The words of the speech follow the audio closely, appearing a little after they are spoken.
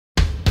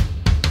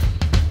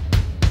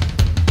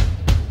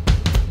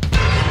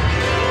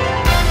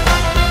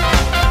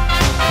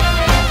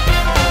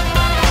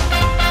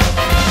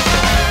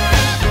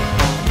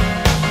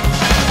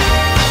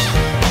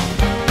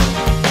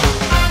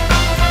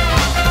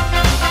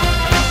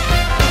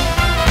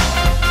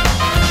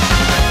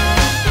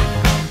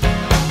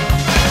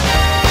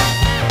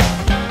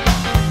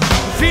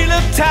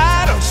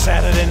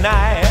Saturday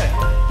night.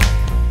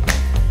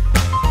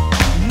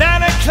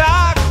 9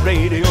 o'clock,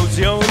 radio's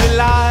the only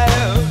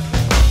live.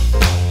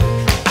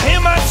 I hear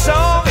my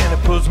song and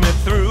it pulls me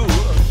through.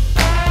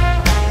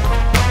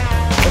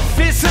 The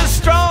fist is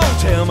strong,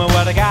 tell me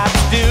what I got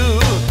to do.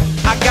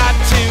 I got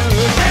to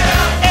get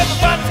up.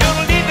 Everybody's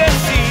gonna leave their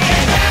seat.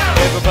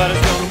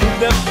 Everybody's gonna move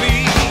their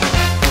feet.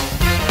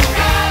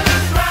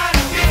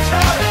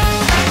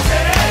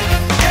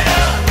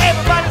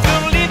 Everybody's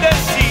gonna leave their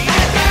seat.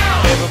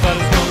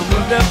 Everybody's gonna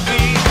move their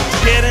feet. It's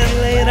getting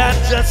late, I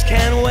just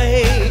can't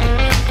wait.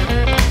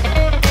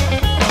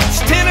 It's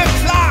 10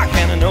 o'clock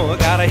and I know I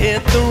gotta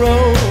hit the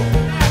road.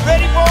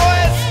 Ready,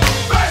 boys?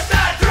 First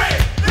I drink,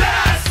 then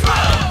I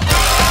smoke.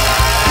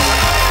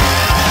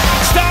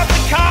 Start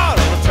the car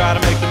and I'll try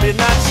to make the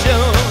midnight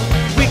show.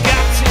 We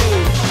got to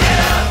get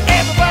up.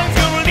 Everybody's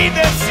gonna leave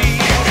their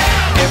seat.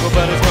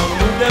 Everybody's gonna